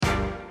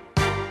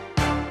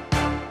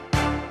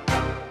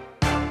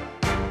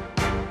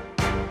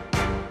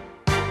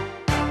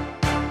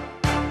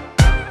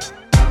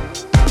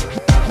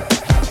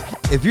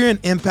If you're an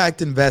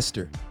impact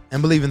investor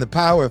and believe in the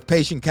power of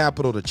patient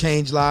capital to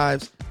change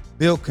lives,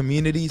 build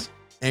communities,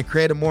 and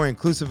create a more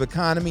inclusive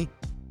economy,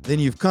 then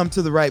you've come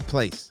to the right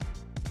place.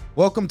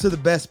 Welcome to the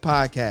Best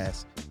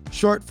Podcast,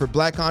 short for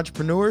Black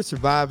Entrepreneurs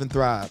Survive and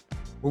Thrive,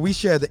 where we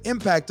share the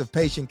impact of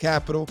patient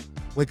capital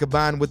when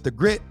combined with the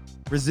grit,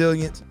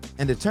 resilience,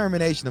 and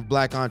determination of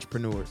Black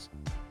entrepreneurs.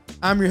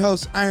 I'm your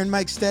host, Iron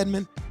Mike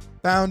Stedman,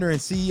 founder and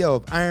CEO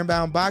of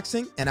Ironbound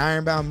Boxing and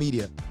Ironbound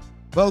Media,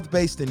 both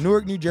based in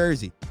Newark, New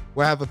Jersey,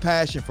 where I have a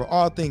passion for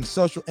all things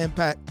social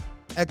impact,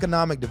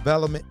 economic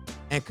development,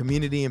 and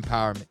community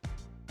empowerment.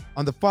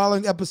 On the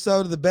following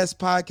episode of the Best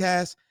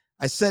Podcast,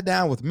 I sat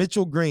down with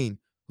Mitchell Green,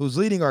 who's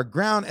leading our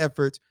ground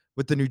efforts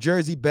with the New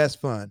Jersey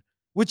Best Fund,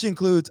 which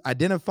includes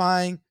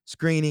identifying,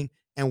 screening,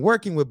 and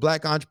working with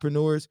Black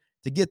entrepreneurs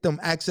to get them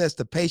access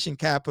to patient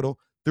capital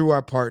through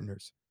our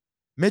partners.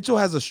 Mitchell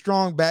has a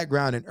strong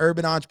background in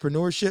urban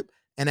entrepreneurship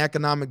and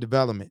economic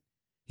development.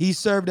 He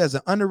served as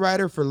an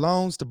underwriter for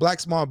loans to Black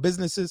small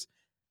businesses,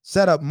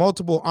 set up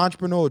multiple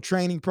entrepreneurial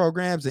training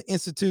programs and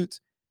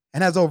institutes,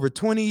 and has over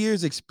 20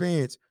 years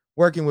experience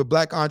working with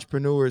Black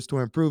entrepreneurs to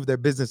improve their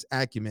business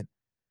acumen.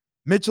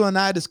 Mitchell and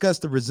I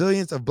discussed the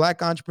resilience of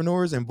Black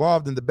entrepreneurs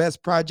involved in the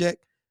BEST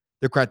project,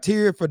 the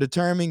criteria for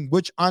determining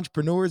which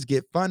entrepreneurs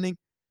get funding,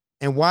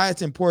 and why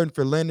it's important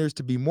for lenders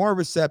to be more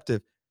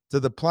receptive to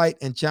the plight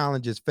and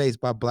challenges faced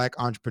by Black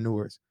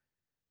entrepreneurs.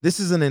 This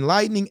is an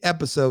enlightening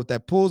episode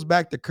that pulls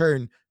back the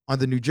curtain on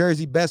the New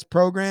Jersey BEST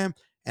program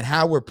and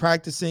how we're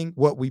practicing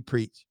what we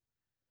preach.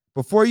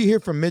 Before you hear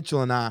from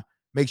Mitchell and I,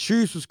 make sure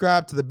you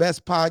subscribe to the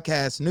Best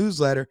Podcast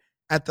newsletter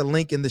at the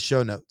link in the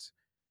show notes.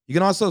 You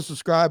can also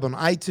subscribe on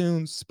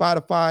iTunes,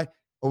 Spotify,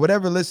 or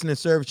whatever listening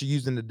service you're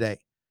using today.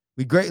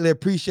 We greatly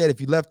appreciate if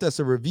you left us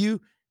a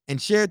review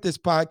and shared this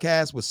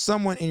podcast with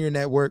someone in your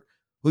network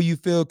who you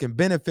feel can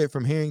benefit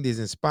from hearing these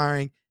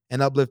inspiring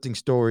and uplifting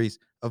stories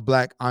of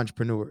Black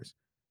entrepreneurs.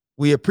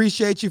 We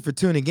appreciate you for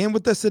tuning in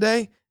with us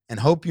today and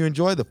hope you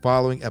enjoy the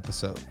following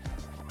episode.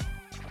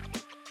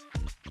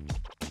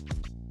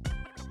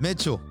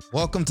 Mitchell,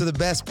 welcome to the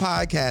Best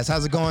Podcast.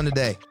 How's it going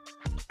today?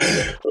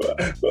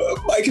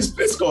 Mike,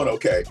 it's going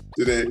okay.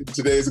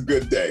 Today's a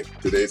good day.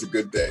 Today's a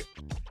good day.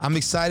 I'm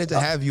excited to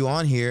have you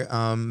on here,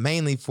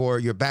 mainly for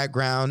your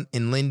background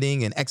in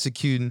lending and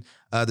executing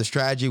the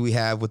strategy we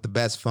have with the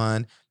Best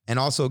Fund, and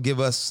also give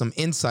us some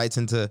insights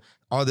into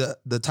all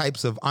the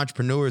types of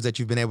entrepreneurs that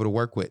you've been able to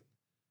work with.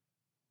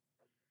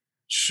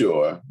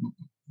 Sure.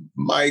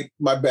 My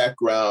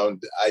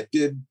background, I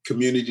did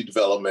community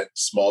development,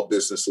 small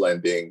business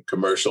lending,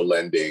 commercial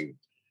lending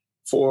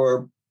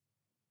for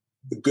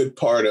the good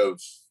part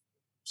of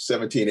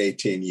 17,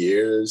 18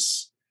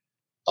 years.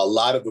 A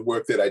lot of the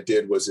work that I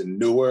did was in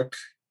Newark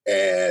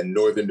and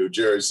northern New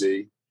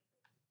Jersey.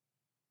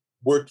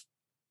 Worked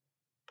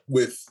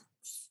with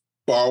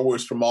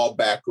borrowers from all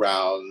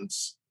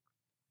backgrounds,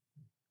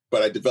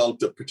 but I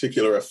developed a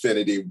particular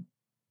affinity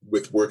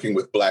with working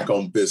with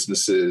Black-owned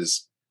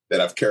businesses that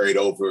I've carried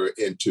over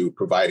into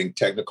providing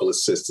technical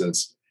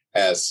assistance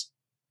as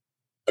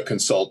a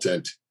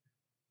consultant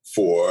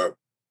for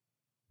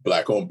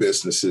Black-owned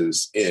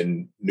businesses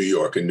in New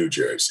York and New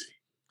Jersey.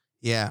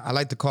 Yeah, I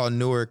like to call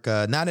Newark,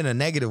 not in a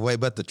negative way,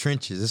 but the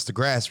trenches. It's the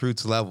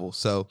grassroots level.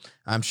 So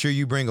I'm sure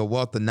you bring a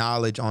wealth of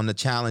knowledge on the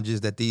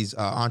challenges that these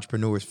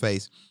entrepreneurs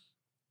face.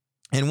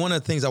 And one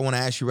of the things I want to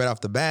ask you right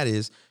off the bat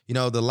is,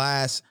 the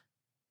last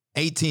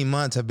 18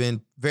 months have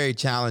been very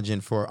challenging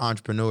for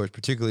entrepreneurs,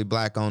 particularly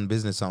Black-owned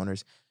business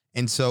owners.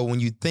 And so when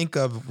you think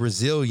of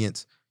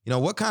resilience,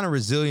 what kind of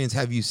resilience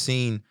have you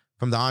seen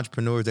from the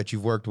entrepreneurs that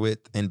you've worked with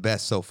in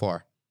BEST so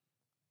far?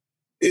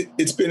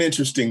 It's been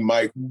interesting,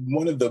 Mike.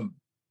 One of the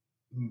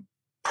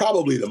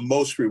probably the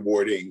most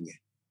rewarding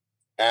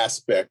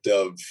aspect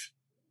of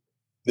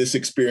this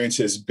experience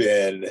has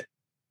been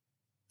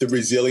the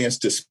resilience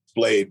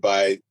displayed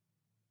by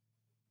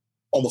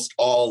almost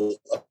all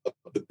of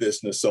the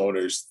business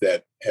owners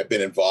that have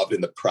been involved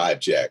in the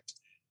project.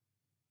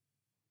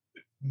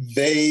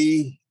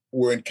 They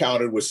were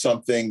encountered with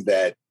something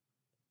that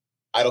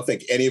I don't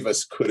think any of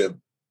us could have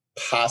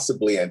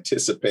possibly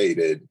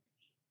anticipated.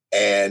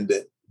 And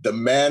the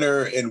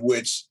manner in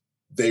which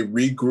they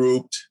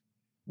regrouped,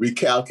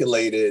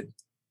 recalculated,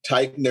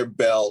 tightened their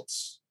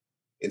belts,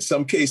 in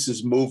some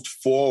cases moved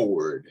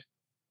forward.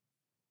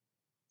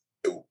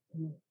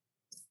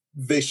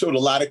 They showed a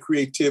lot of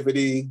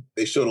creativity,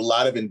 they showed a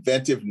lot of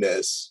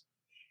inventiveness,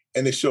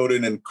 and they showed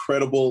an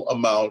incredible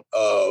amount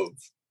of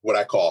what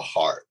I call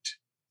heart.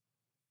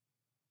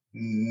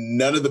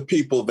 None of the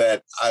people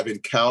that I've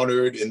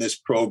encountered in this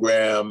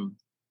program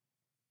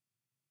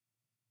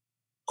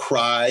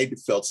cried,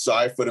 felt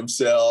sorry for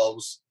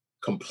themselves,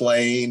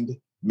 complained.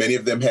 Many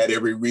of them had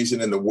every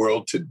reason in the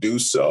world to do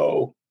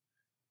so.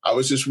 I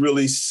was just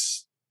really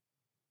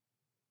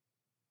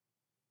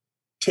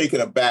taken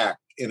aback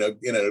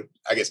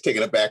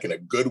taken aback in a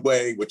good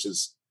way, which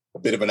is a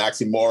bit of an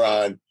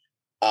oxymoron.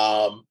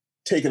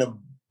 Taken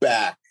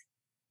aback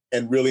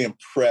and really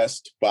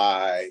impressed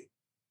by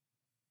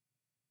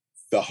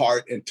the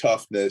heart and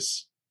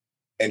toughness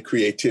and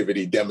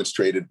creativity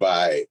demonstrated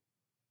by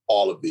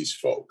all of these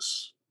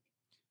folks.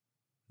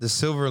 The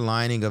silver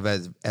lining of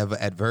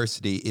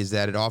adversity is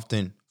that it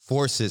often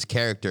forces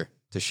character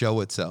to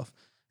show itself.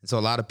 And so a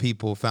lot of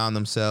people found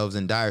themselves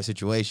in dire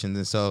situations.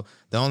 And so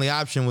the only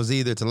option was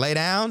either to lay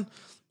down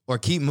or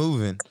keep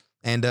moving.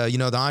 And,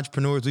 the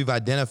entrepreneurs we've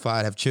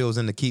identified have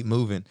chosen to keep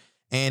moving.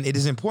 And it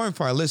is important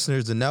for our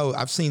listeners to know,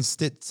 I've seen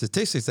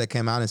statistics that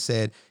came out and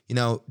said,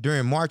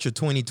 during March of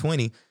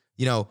 2020,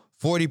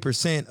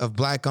 40% of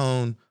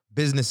Black-owned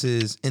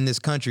businesses in this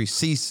country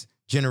ceased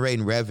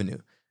generating revenue.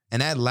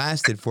 And that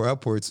lasted for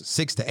upwards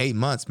 6 to 8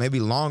 months, maybe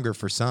longer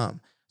for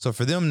some. So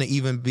for them to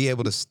even be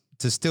able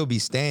to still be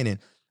standing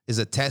is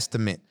a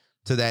testament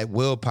to that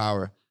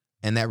willpower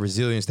and that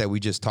resilience that we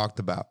just talked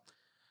about.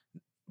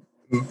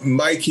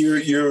 Mike,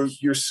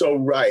 you're so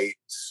right.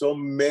 So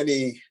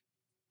many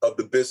of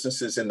the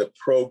businesses in the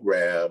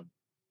program,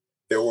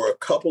 there were a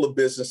couple of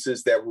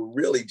businesses that were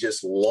really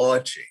just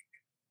launching.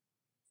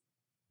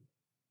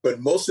 But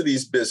most of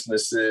these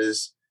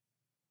businesses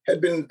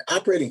had been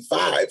operating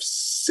 5,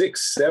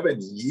 6, 7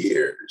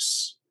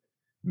 years.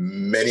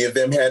 Many of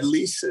them had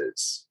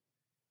leases,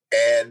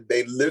 and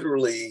they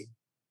literally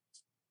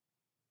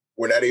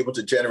were not able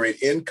to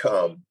generate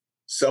income,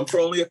 some for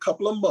only a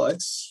couple of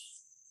months.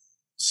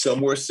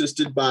 Some were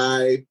assisted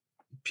by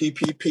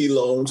PPP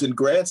loans and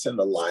grants and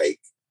the like.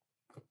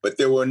 But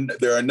there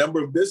are a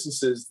number of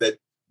businesses that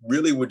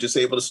really were just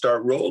able to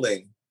start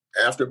rolling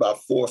after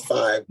about 4 or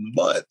 5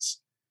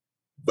 months.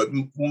 But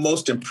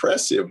most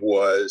impressive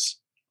was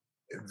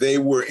they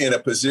were in a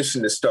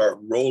position to start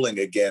rolling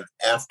again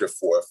after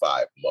 4 or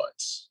 5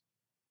 months.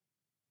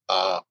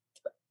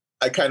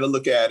 I kind of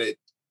look at it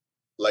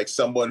like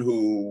someone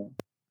who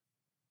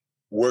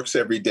works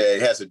every day,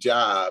 has a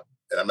job,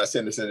 and I'm not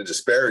saying this in a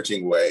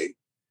disparaging way,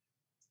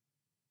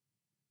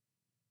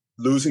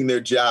 losing their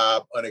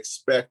job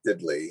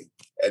unexpectedly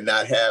and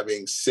not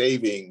having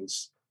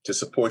savings to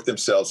support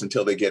themselves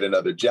until they get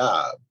another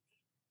job.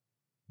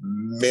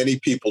 Many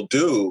people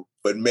do,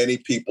 but many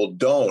people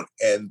don't.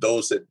 And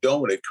those that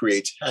don't, it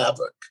creates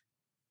havoc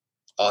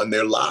on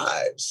their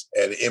lives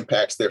and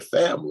impacts their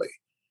family.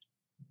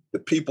 The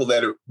people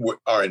that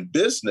are in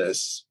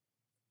business,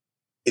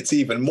 it's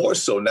even more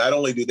so. Not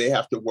only do they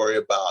have to worry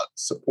about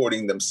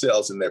supporting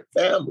themselves and their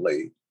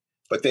family,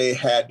 but they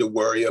had to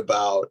worry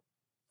about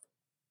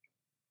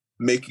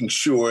making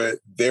sure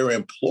their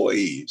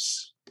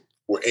employees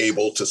were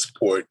able to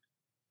support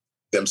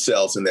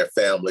themselves and their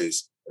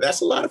families.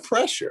 That's a lot of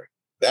pressure.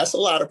 That's a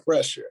lot of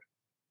pressure.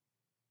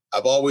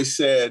 I've always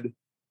said,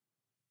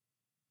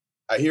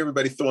 I hear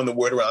everybody throwing the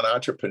word around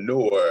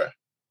entrepreneur,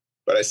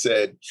 but I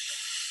said,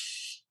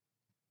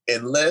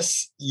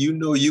 unless you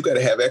know you got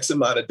to have X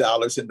amount of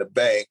dollars in the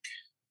bank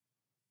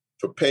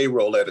for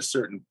payroll at a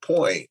certain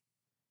point,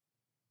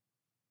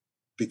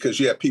 because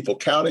you have people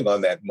counting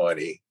on that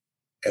money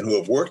and who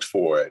have worked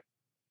for it,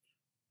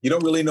 you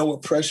don't really know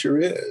what pressure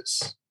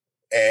is.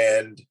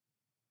 And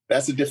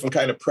that's a different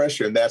kind of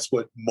pressure. And that's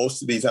what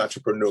most of these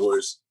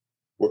entrepreneurs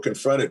were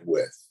confronted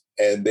with.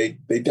 And they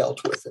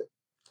dealt with it.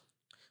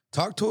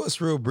 Talk to us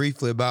real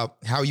briefly about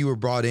how you were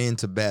brought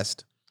into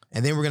BEST.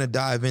 And then we're going to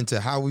dive into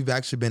how we've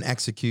actually been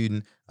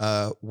executing,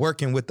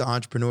 working with the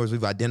entrepreneurs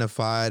we've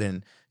identified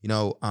and,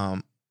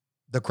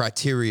 the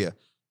criteria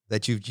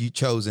that you've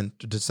chosen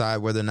to decide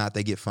whether or not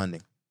they get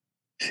funding.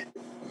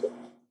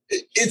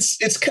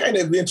 It's kind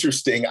of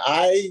interesting.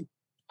 I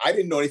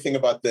didn't know anything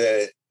about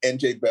the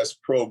NJ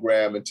BEST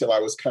program until I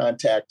was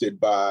contacted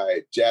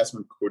by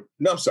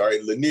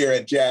Lanier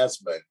and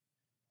Jasmine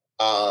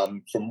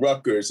from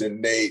Rutgers,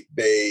 and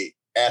they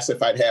asked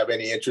if I'd have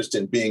any interest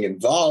in being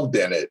involved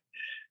in it.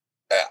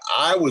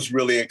 I was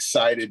really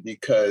excited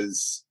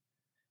because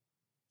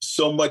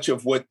so much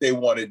of what they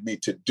wanted me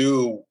to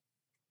do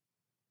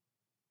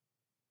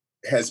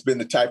has been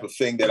the type of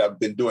thing that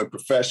I've been doing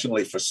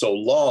professionally for so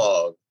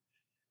long.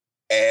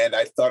 And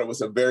I thought it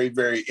was a very,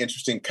 very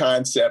interesting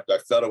concept. I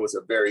felt it was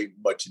a very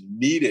much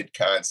needed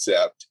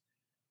concept.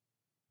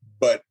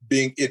 But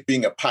being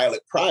a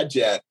pilot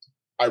project,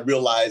 I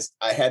realized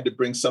I had to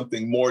bring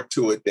something more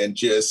to it than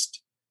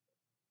just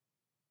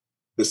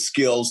the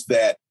skills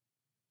that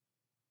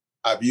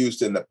I've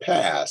used in the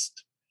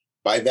past.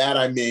 By that,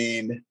 I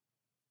mean,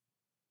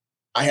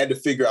 I had to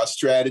figure out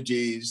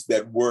strategies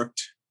that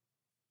worked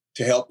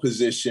to help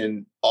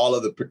position all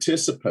of the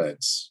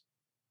participants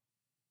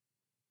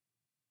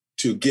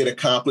to get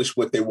accomplished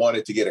what they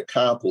wanted to get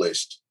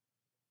accomplished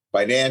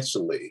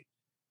financially.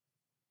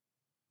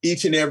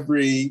 Each and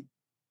every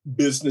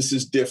business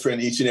is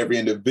different. Each and every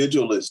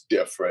individual is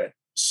different.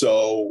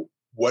 So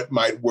what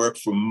might work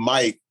for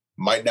Mike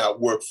might not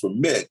work for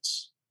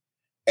Mitch.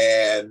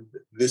 And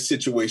this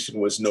situation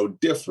was no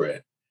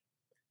different.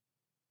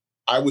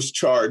 I was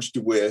charged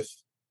with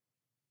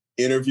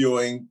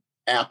interviewing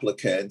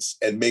applicants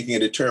and making a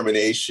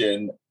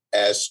determination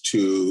as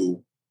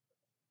to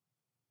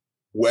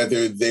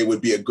whether they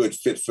would be a good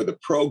fit for the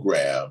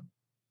program.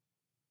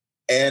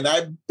 And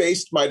I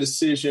based my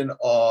decision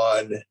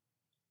on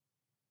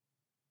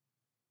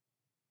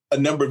a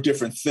number of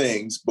different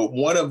things, but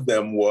one of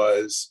them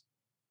was,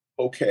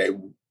 okay,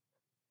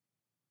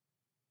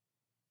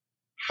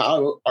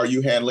 how are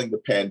you handling the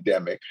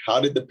pandemic? How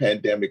did the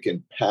pandemic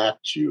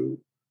impact you?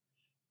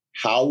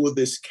 How will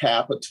this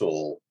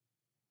capital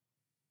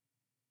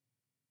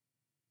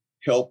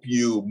help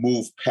you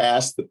move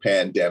past the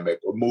pandemic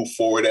or move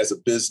forward as a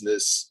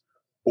business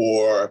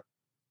or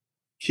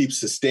keep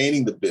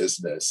sustaining the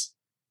business?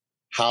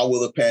 How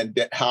will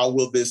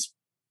this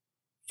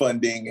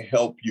funding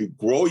help you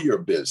grow your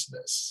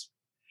business?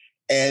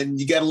 And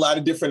you get a lot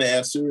of different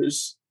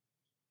answers,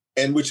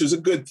 and which is a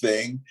good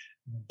thing,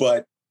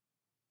 but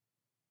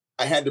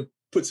I had to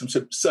put some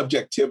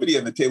subjectivity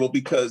on the table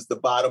because the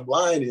bottom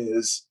line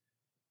is,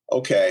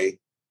 okay,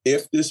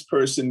 if this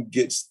person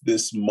gets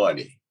this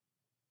money,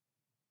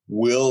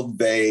 will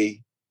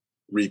they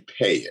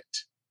repay it?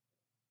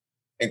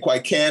 And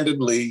quite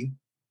candidly,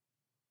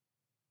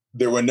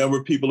 there were a number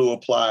of people who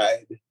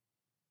applied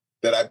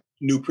that I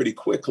knew pretty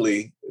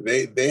quickly.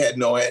 They had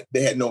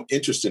no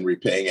interest in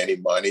repaying any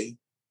money.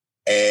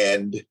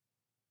 And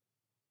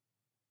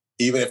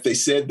even if they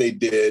said they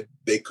did,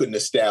 they couldn't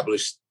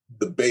establish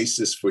the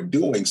basis for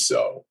doing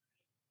so.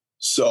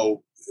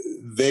 So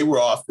they were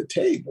off the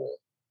table.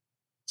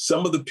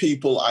 Some of the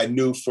people I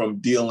knew from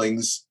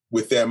dealings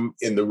with them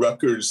in the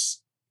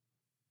Rutgers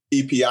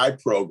EPI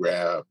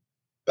program,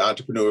 the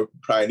Entrepreneur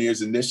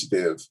Pioneers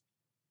Initiative,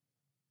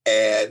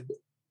 and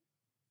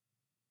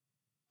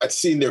I'd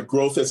seen their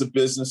growth as a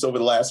business over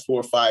the last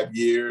 4 or 5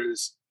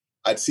 years.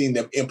 I'd seen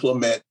them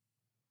implement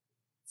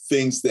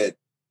things that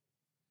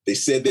they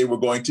said they were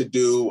going to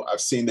do. I've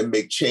seen them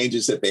make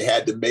changes that they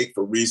had to make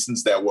for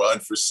reasons that were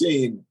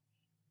unforeseen.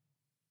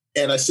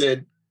 And I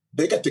said,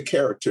 they got the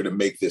character to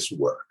make this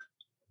work.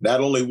 Not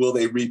only will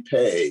they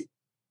repay,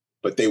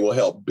 but they will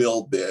help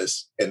build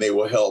this, and they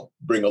will help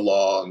bring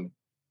along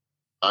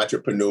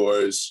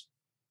entrepreneurs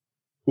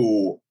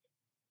who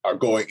are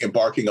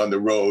embarking on the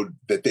road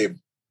that they've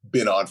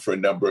been on for a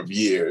number of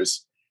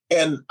years.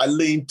 And I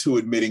leaned to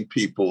admitting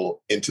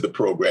people into the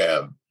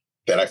program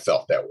that I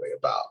felt that way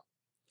about.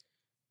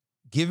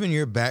 Given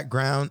your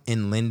background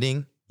in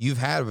lending, you've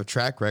had a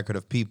track record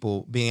of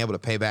people being able to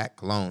pay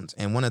back loans.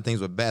 And one of the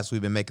things with BEST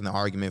we've been making the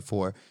argument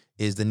for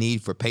is the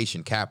need for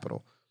patient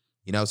capital.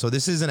 So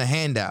this isn't a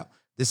handout.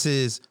 This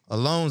is a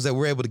loans that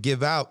we're able to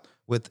give out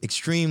with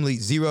extremely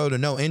zero to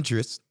no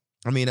interest.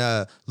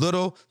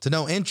 Little to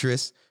no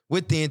interest,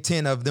 with the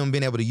intent of them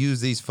being able to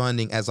use these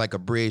funding as like a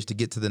bridge to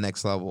get to the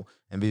next level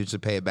and be able to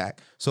pay it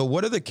back. So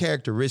what are the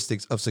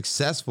characteristics of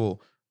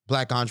successful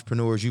Black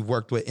entrepreneurs you've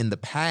worked with in the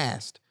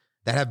past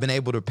that have been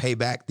able to pay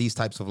back these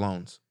types of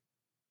loans?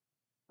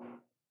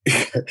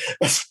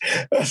 That's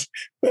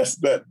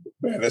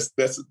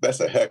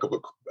a heck of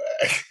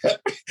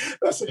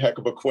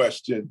a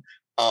question.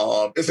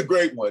 It's a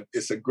great one.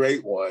 It's a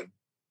great one.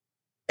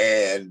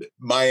 And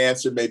my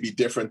answer may be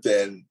different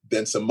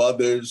than some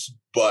others,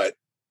 but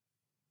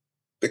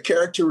the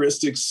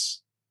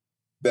characteristics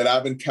that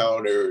I've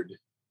encountered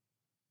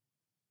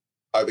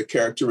are the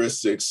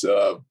characteristics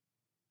of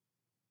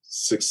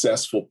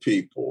successful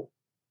people.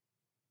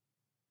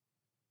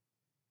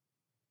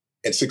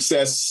 And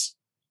success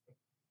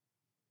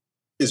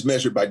is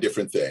measured by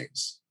different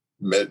things,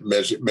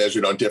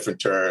 measured on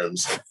different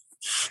terms,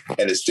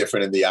 and it's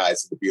different in the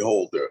eyes of the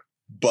beholder.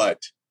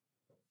 But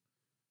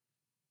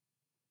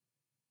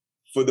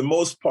for the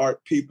most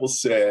part, people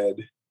said,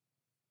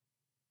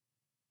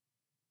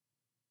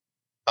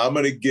 I'm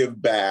going to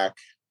give back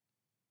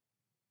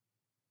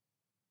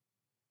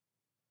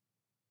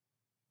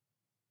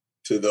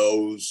to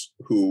those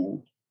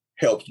who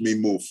helped me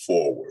move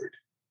forward.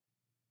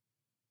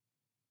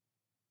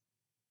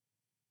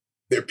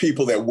 They're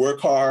people that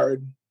work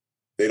hard,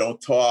 they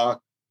don't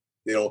talk,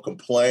 they don't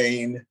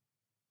complain,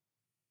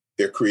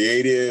 they're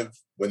creative.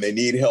 When they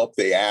need help,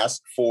 they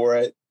ask for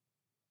it.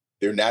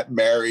 They're not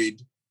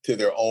married to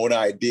their own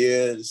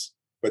ideas,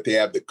 but they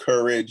have the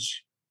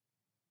courage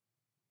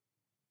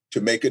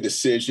to make a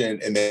decision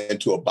and then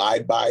to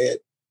abide by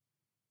it.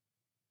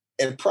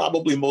 And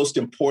probably most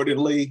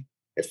importantly,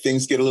 if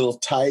things get a little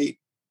tight,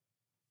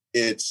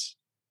 it's,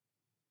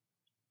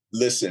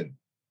 listen,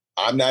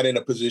 I'm not in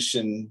a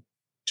position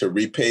to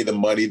repay the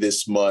money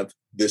this month.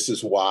 This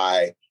is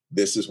why.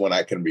 This is when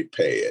I can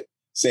repay it.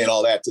 Saying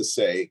all that to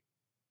say,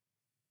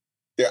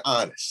 they're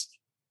honest.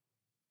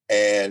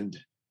 And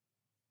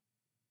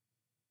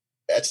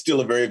that's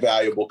still a very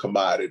valuable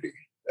commodity.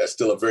 That's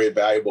still a very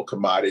valuable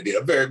commodity,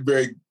 a very,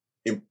 very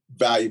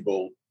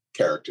valuable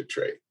character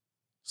trait.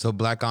 So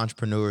Black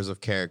entrepreneurs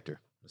of character,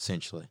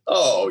 essentially.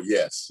 Oh,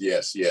 yes.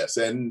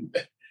 And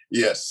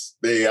yes,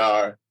 they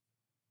are,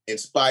 in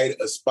spite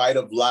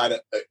of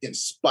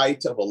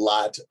a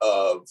lot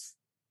of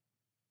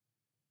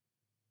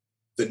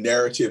the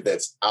narrative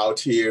that's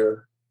out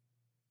here,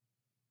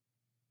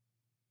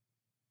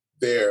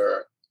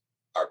 there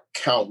are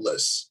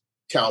countless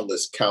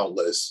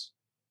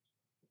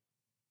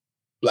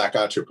Black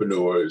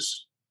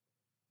entrepreneurs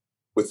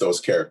with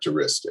those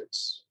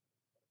characteristics.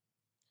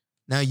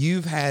 Now,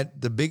 you've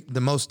had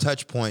the most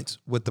touch points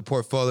with the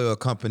portfolio of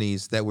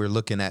companies that we're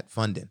looking at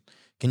funding.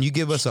 Can you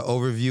give us an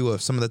overview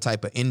of some of the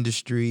type of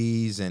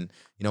industries and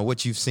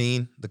what you've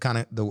seen, the kind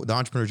of the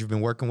entrepreneurs you've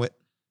been working with?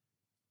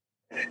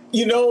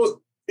 You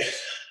know,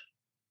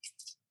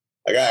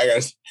 I got,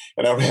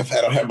 and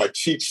I don't have my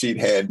cheat sheet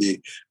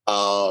handy.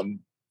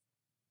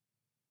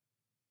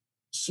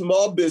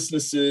 Small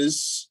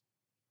businesses,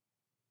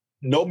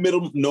 no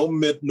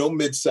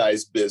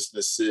mid-sized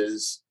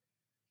businesses.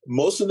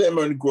 Most of them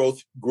are in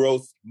growth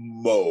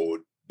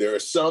mode. There are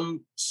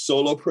some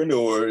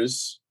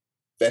solopreneurs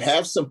that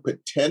have some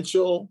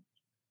potential.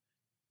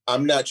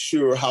 I'm not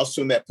sure how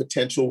soon that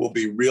potential will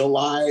be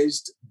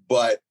realized,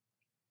 but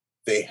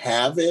they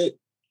have it.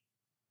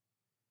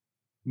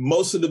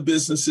 Most of the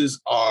businesses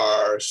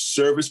are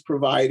service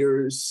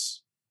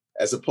providers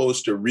as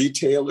opposed to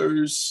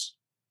retailers.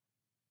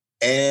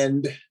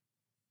 And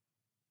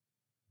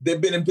they've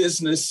been in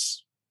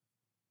business,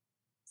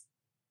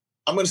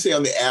 I'm going to say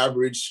on the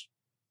average,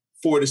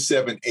 4 to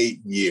 7, 8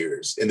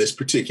 years in this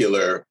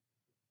particular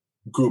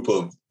group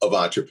of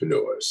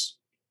entrepreneurs.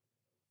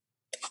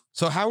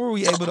 So how were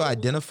we able to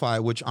identify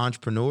which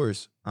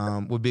entrepreneurs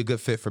would be a good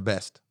fit for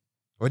Best?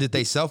 Or did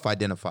they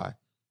self-identify?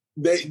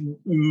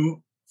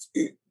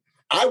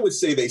 I would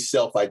say they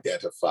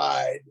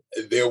self-identified.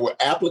 There were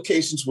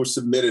applications were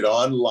submitted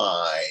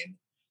online.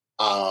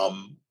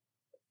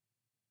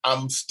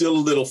 I'm still a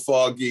little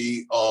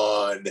foggy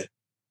on,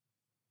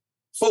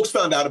 folks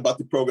found out about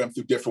the program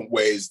through different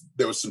ways.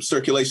 There was some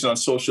circulation on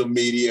social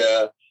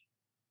media.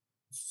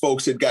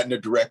 Folks had gotten a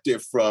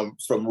directive from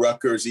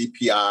Rutgers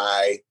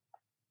EPI,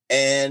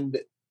 and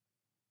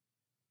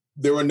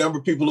there were a number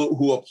of people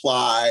who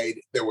applied.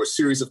 There were a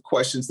series of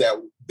questions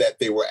that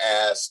they were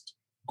asked: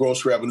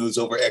 gross revenues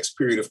over X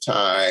period of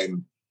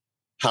time,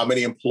 how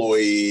many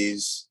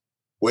employees,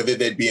 whether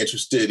they'd be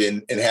interested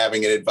in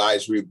having an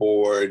advisory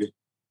board,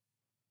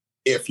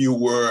 if you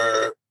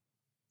were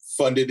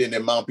funded in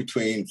an amount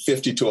between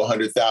 $50,000 to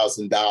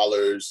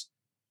 $100,000,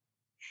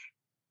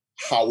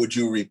 how would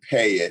you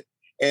repay it?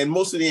 And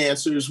most of the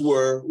answers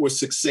were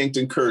succinct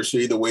and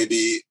cursory, the way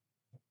the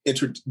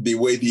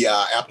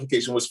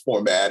application was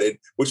formatted,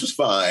 which was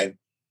fine.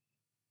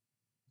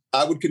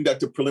 I would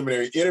conduct a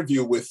preliminary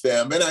interview with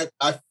them, and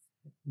I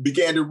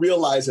began to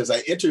realize as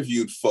I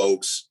interviewed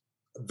folks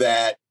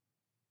that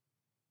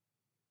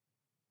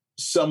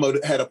some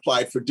had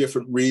applied for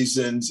different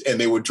reasons, and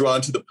they were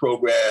drawn to the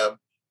program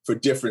for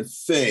different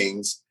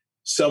things.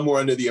 Some were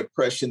under the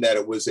impression that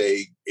it was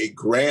a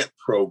grant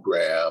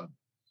program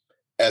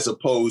as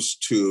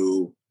opposed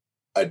to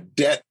a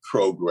debt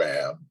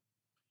program.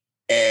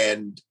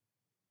 And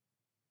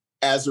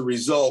as a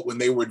result, when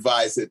they were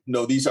advised that,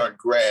 no, these aren't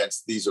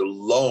grants, these are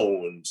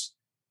loans,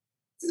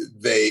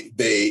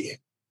 they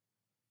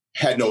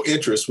had no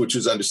interest, which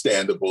is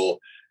understandable.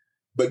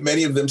 But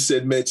many of them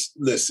said, Mitch,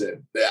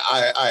 listen,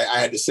 I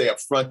had to say up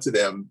front to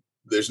them,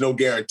 there's no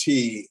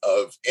guarantee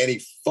of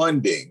any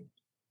funding,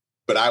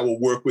 but I will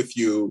work with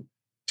you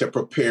to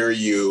prepare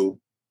you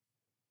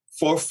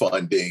for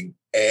funding.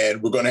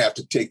 And we're going to have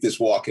to take this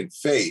walk in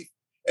faith.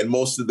 And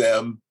most of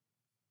them,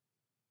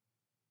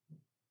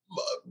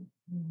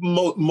 I'm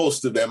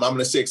going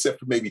to say, except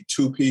for maybe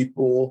 2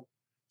 people,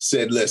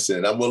 said,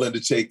 listen, I'm willing to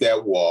take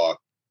that walk.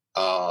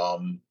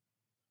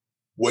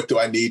 What do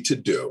I need to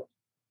do?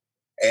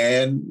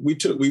 And we've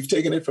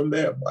taken it from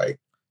there, Mike.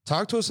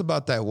 Talk to us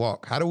about that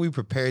walk. How do we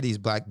prepare these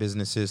Black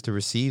businesses to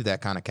receive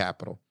that kind of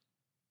capital?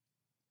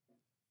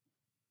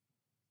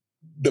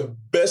 The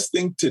best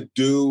thing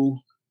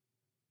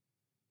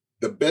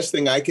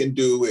I can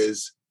do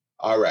is,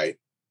 all right,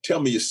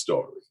 tell me your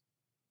story.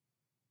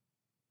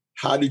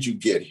 How did you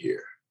get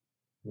here?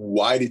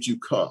 Why did you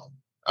come?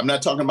 I'm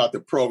not talking about the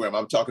program.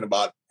 I'm talking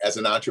about as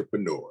an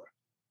entrepreneur.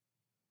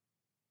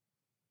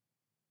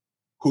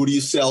 Who do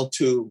you sell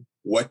to?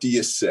 What do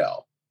you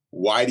sell?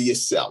 Why do you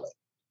sell it?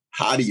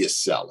 How do you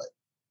sell it?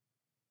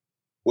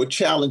 What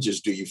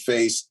challenges do you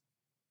face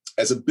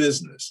as a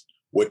business?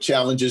 What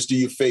challenges do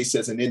you face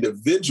as an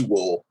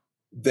individual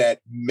that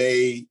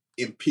may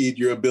impede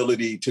your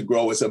ability to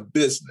grow as a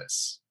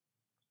business?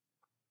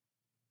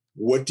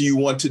 What do you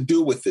want to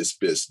do with this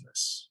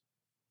business?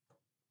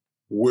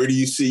 Where do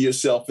you see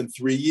yourself in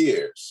 3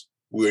 years?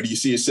 Where do you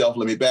see yourself?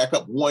 Let me back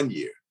up 1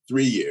 year,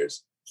 3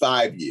 years,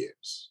 5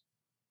 years.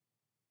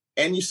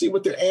 And you see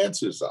what their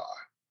answers are.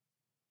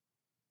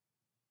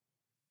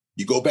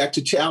 You go back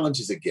to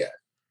challenges again.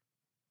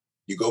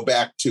 You go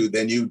back to,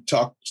 then you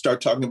start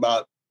talking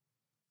about,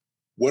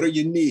 what are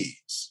your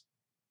needs?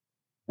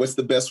 What's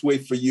the best way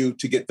for you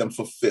to get them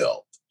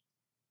fulfilled?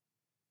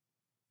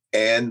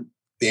 And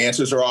the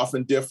answers are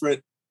often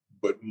different,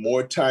 but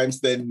more times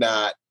than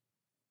not,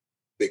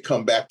 they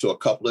come back to a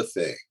couple of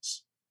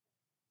things.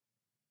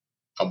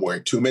 I'm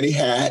wearing too many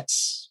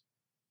hats,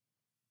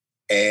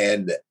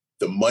 and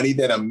the money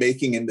that I'm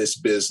making in this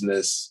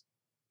business,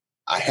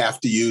 I have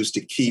to use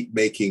to keep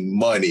making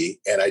money,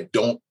 and I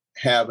don't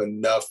have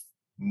enough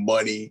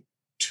money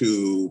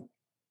to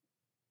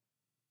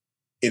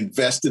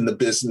invest in the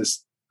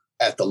business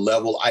at the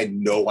level I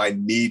know I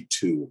need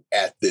to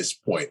at this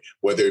point,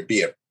 whether it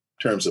be in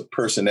terms of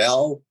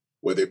personnel,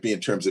 whether it be in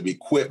terms of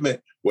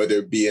equipment, whether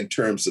it be in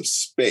terms of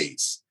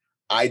space.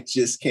 I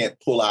just can't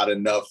pull out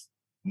enough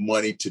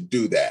money to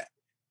do that.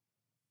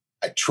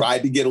 I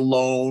tried to get a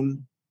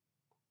loan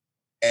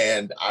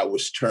and I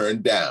was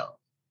turned down.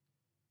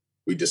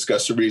 We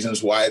discussed the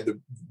reasons why the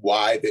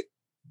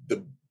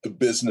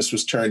business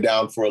was turned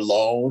down for a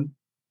loan.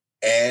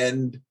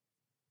 And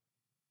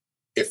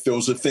if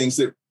those are things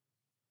that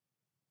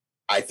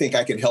I think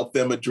I can help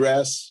them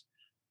address,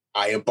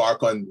 I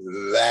embark on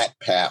that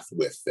path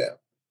with them.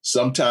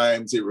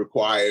 Sometimes it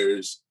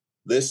requires,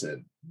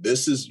 listen,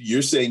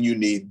 you're saying you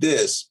need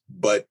this,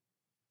 but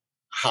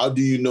how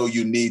do you know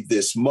you need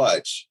this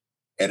much?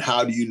 And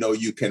how do you know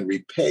you can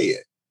repay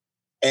it?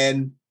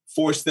 And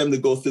force them to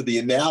go through the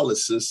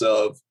analysis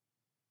of,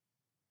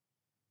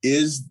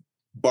 is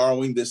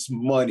borrowing this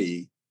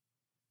money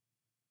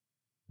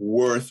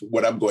worth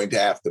what I'm going to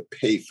have to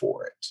pay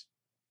for it?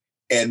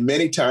 And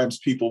many times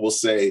people will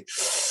say,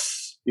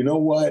 you know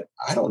what?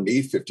 I don't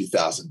need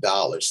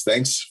 $50,000.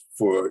 Thanks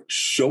for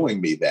showing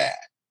me that.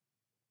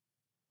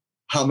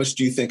 How much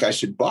do you think I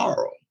should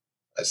borrow?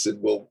 I said,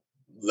 well,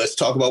 let's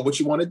talk about what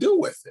you want to do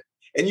with it.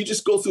 And you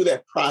just go through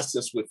that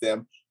process with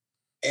them.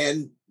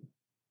 And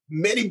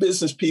many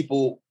business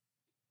people,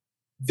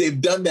 they've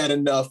done that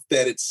enough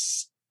that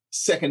it's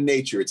second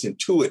nature. It's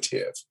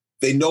intuitive.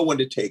 They know when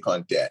to take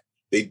on debt.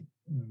 They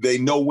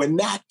know when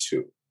not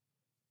to.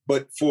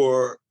 But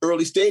for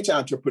early stage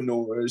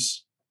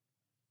entrepreneurs,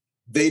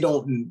 they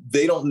don't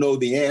know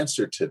the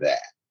answer to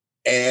that.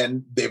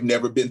 And they've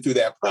never been through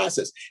that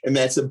process. And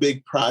that's a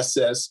big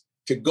process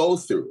to go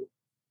through,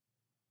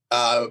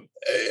 a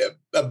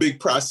big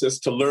process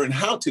to learn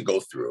how to go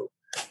through.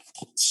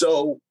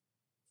 So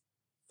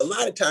a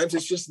lot of times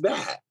it's just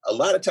that. A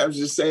lot of times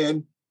it's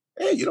saying,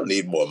 hey, you don't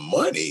need more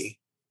money.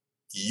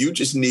 You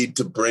just need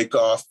to break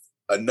off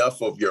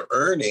enough of your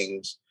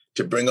earnings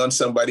to bring on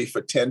somebody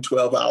for 10,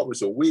 12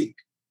 hours a week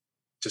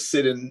to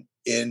sit and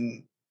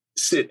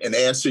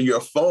answer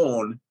your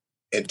phone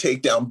and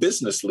take down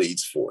business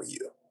leads for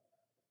you.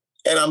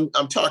 And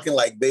I'm talking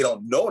like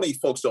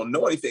folks don't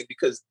know anything,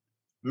 because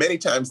many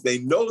times they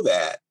know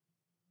that,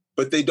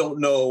 but they don't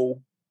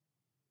know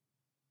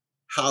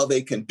how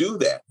they can do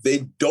that.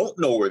 They don't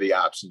know where the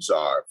options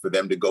are for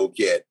them to go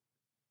get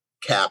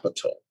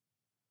capital.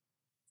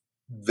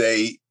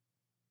 A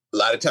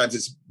lot of times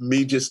it's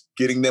me just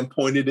getting them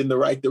pointed in the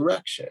right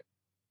direction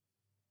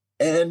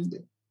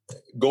and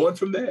going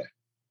from there.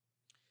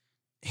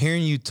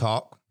 Hearing you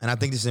talk, and I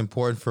think this is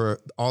important for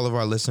all of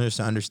our listeners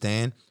to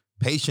understand,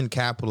 patient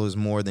capital is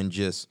more than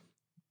just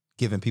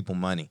giving people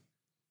money,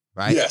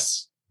 right?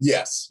 Yes.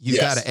 You've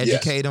got to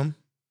educate them.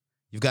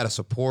 You've got to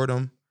support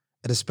them.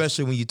 And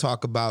especially when you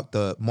talk about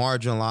the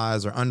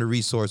marginalized or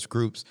under-resourced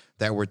groups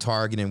that we're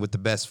targeting with the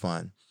Best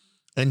Fund.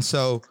 And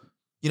so,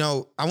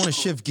 I want to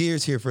shift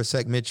gears here for a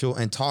sec, Mitchell,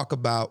 and talk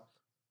about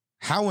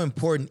how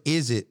important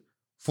is it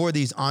for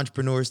these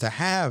entrepreneurs to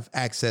have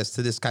access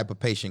to this type of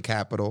patient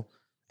capital,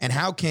 and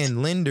how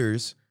can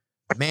lenders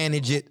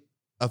manage it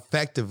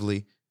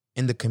effectively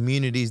in the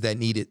communities that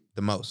need it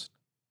the most?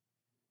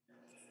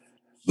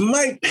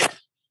 Mike,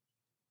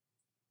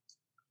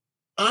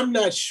 I'm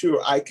not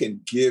sure I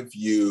can give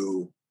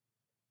you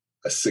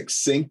a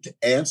succinct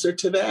answer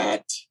to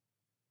that.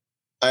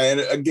 And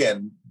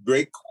again,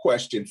 great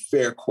question,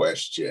 fair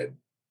question.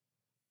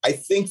 I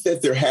think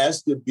that there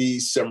has to be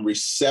some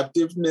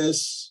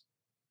receptiveness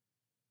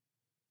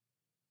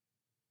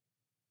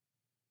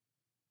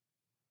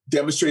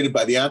demonstrated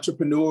by the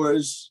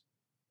entrepreneurs,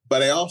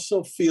 but I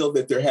also feel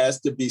that there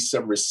has to be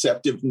some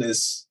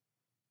receptiveness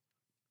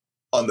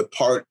on the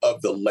part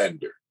of the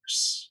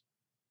lenders.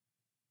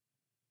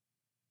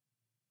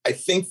 I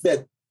think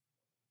that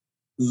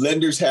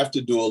lenders have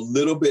to do a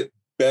little bit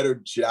better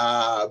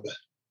job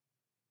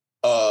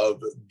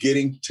of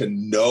getting to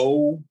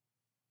know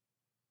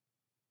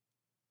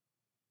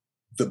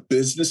the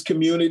business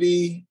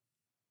community,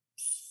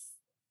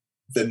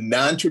 the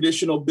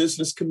non-traditional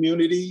business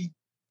community,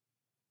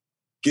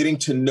 getting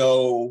to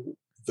know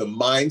the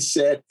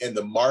mindset and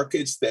the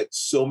markets that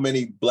so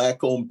many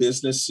Black-owned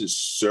businesses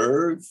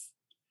serve.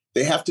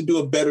 They have to do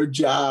a better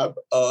job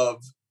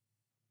of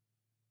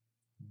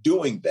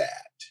doing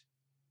that.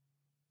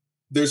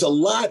 There's a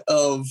lot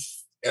of,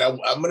 and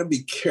I'm going to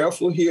be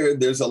careful here,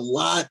 there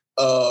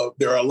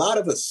are a lot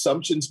of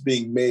assumptions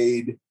being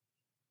made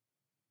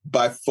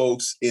by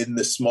folks in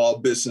the small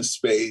business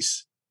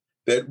space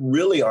that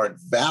really aren't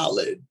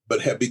valid,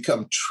 but have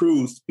become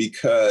truth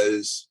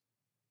because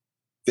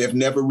they've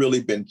never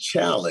really been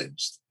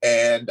challenged.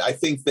 And I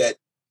think that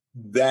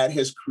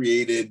has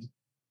created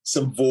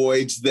some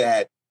voids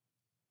that,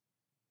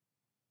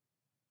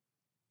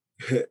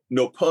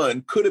 no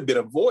pun, could have been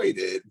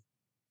avoided.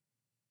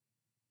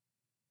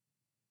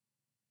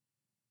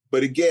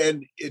 But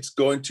again, it's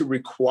going to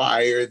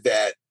require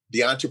that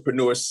the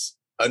entrepreneur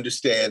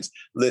understands,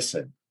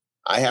 listen,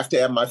 I have to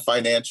have my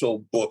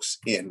financial books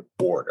in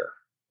order.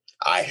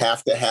 I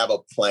have to have a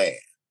plan.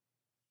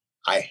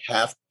 I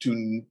have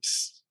to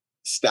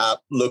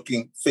stop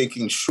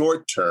thinking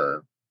short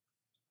term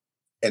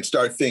and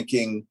start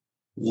thinking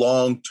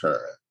long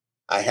term.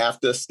 I have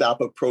to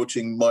stop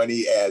approaching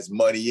money as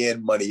money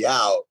in, money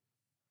out,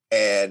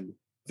 and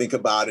think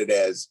about it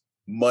as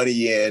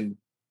money in,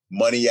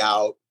 money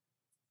out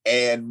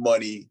and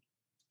money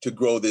to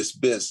grow this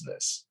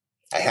business.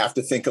 I have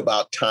to think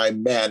about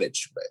time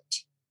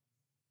management.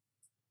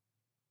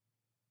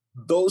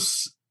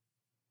 Those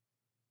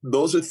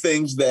are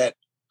things that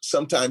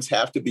sometimes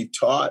have to be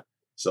taught.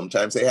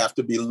 Sometimes they have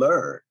to be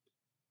learned.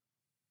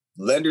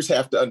 Lenders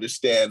have to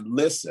understand,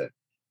 listen,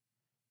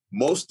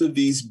 most of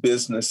these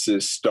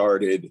businesses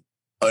started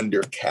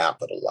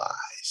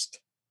undercapitalized.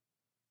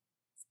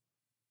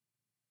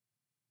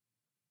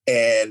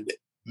 And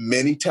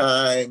many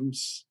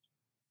times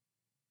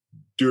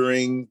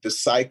during the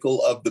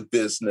cycle of the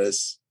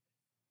business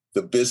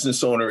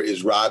owner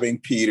is robbing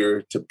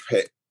Peter to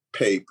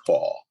pay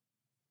Paul.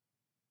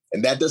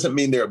 And that doesn't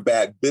mean they're a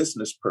bad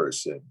business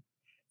person.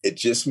 It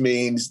just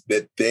means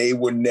that they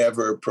were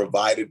never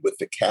provided with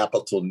the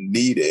capital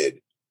needed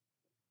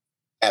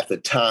at the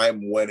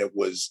time when it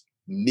was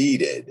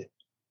needed.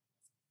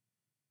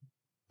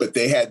 But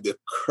they had the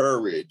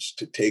courage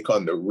to take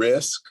on the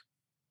risk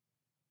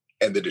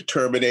and the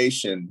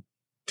determination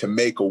to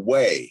make a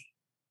way.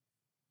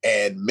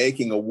 And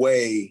making a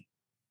way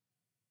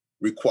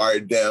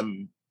required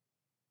them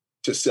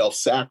to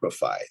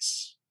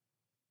self-sacrifice.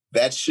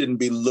 That shouldn't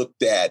be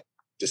looked at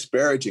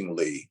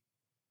disparagingly.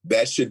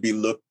 That should be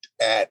looked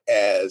at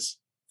as,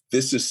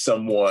 this is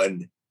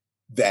someone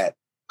that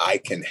I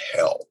can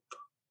help.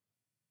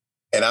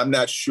 And I'm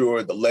not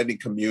sure the lending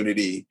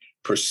community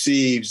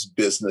perceives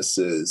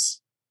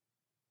businesses,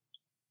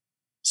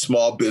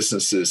 small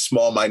businesses,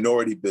 small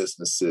minority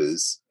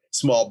businesses,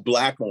 small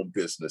Black-owned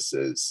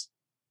businesses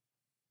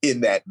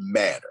in that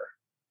manner.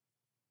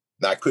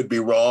 Now, I could be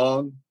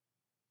wrong.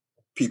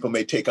 People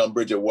may take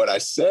umbrage at what I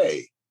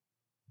say,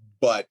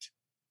 but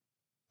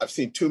I've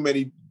seen too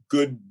many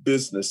good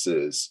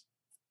businesses,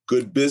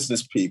 good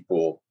business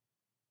people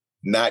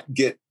not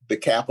get the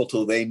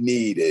capital they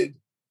needed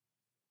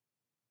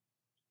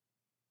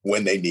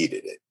when they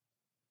needed it.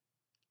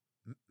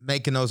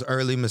 Making those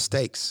early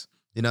mistakes,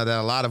 that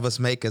a lot of us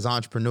make as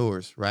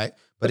entrepreneurs, right?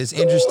 But it's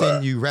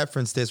interesting you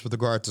referenced this with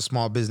regard to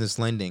small business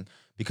lending,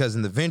 because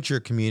in the venture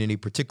community,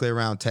 particularly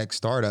around tech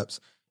startups,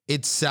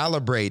 it's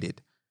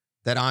celebrated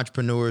that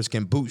entrepreneurs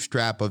can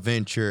bootstrap a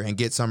venture and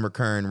get some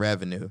recurring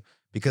revenue,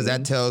 because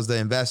that tells the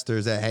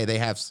investors that, hey, they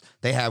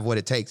have what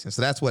it takes. And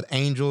so that's what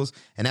angels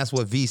and that's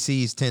what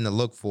VCs tend to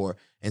look for.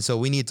 And so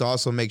we need to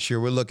also make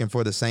sure we're looking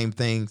for the same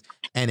things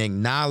and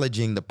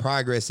acknowledging the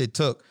progress it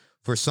took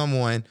for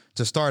someone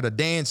to start a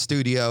dance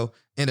studio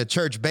in a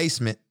church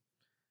basement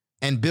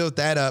and build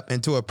that up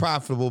into a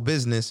profitable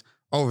business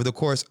over the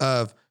course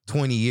of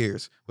 20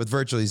 years with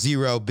virtually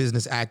zero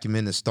business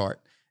acumen to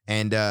start.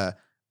 And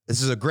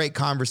this is a great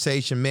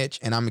conversation, Mitch,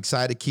 and I'm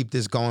excited to keep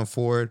this going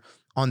forward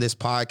on this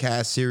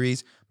podcast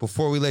series.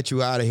 Before we let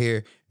you out of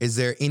here, is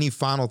there any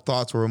final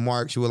thoughts or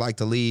remarks you would like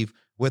to leave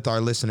with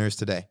our listeners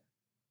today?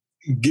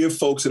 Give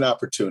folks an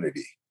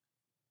opportunity.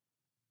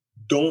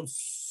 Don't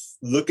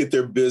look at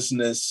their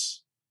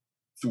business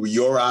through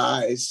your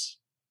eyes.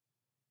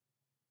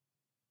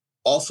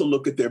 Also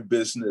look at their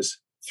business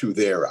through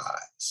their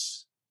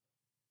eyes.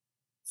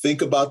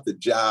 Think about the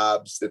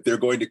jobs that they're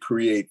going to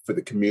create for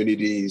the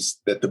communities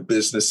that the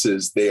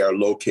businesses they are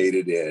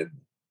located in.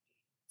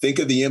 Think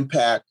of the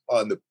impact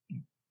on the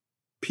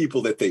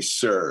people that they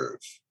serve,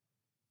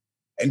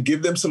 and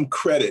give them some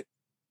credit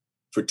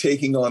for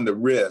taking on the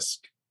risk,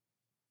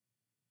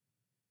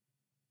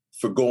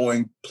 for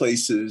going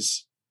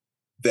places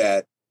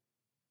that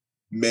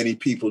many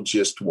people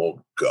just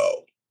won't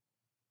go.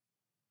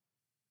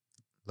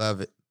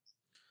 Love it.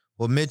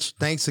 Well, Mitch,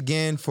 thanks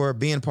again for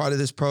being part of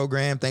this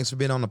program. Thanks for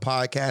being on the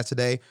podcast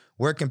today.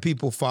 Where can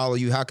people follow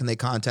you? How can they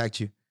contact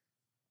you?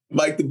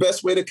 Mike, the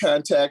best way to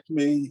contact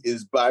me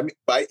is by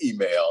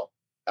email,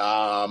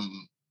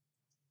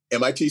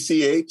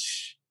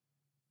 mitch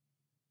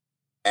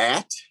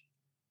at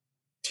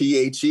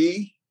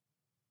THE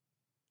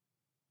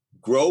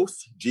growth,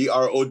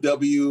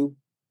 GROWTH,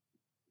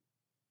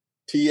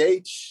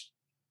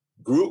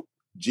 group,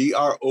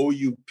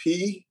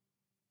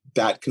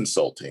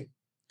 GROUP.consulting.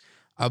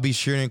 I'll be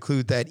sure to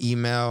include that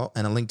email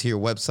and a link to your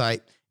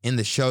website in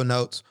the show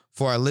notes.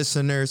 For our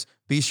listeners,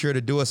 be sure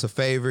to do us a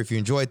favor. If you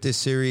enjoyed this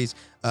series,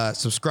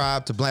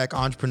 subscribe to Black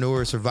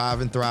Entrepreneurs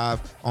Survive and Thrive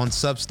on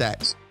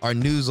Substack, our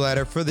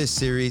newsletter for this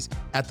series,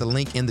 at the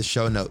link in the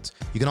show notes.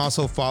 You can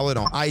also follow it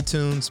on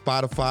iTunes,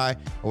 Spotify,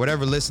 or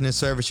whatever listening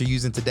service you're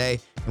using today.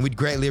 And we'd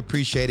greatly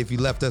appreciate if you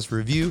left us a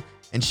review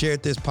and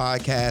shared this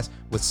podcast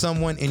with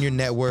someone in your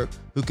network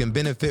who can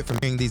benefit from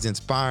hearing these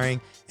inspiring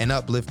and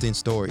uplifting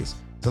stories.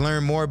 To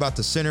learn more about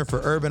the Center for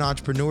Urban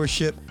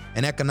Entrepreneurship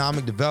and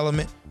Economic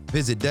Development,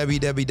 visit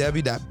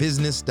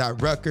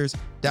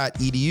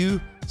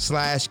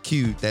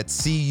www.business.rutgers.edu/CUED.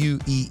 That's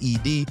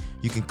CUEED.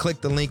 You can click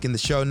the link in the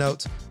show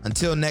notes.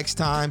 Until next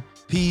time,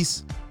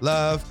 peace,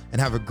 love, and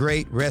have a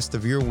great rest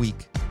of your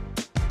week.